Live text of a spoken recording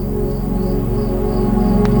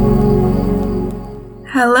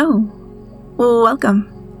Hello.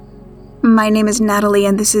 Welcome. My name is Natalie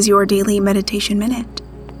and this is your Daily Meditation Minute.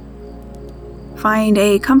 Find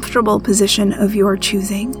a comfortable position of your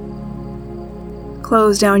choosing.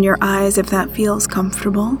 Close down your eyes if that feels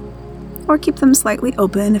comfortable, or keep them slightly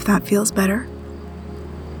open if that feels better.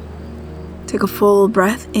 Take a full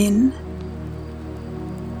breath in,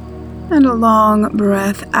 and a long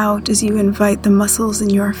breath out as you invite the muscles in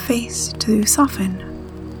your face to soften.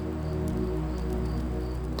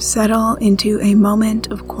 Settle into a moment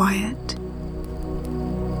of quiet.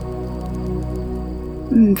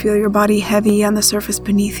 Feel your body heavy on the surface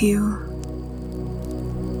beneath you.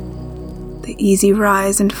 The easy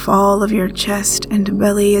rise and fall of your chest and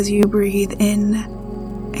belly as you breathe in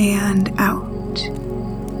and out.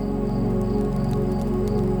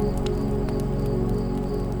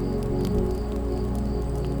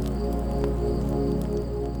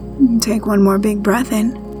 Take one more big breath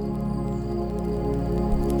in.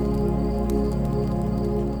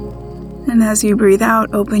 And as you breathe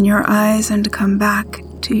out, open your eyes and come back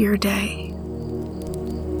to your day.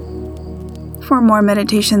 For more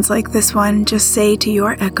meditations like this one, just say to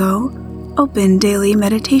your echo, "Open Daily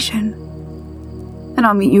Meditation." And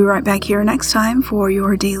I'll meet you right back here next time for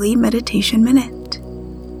your Daily Meditation Minute.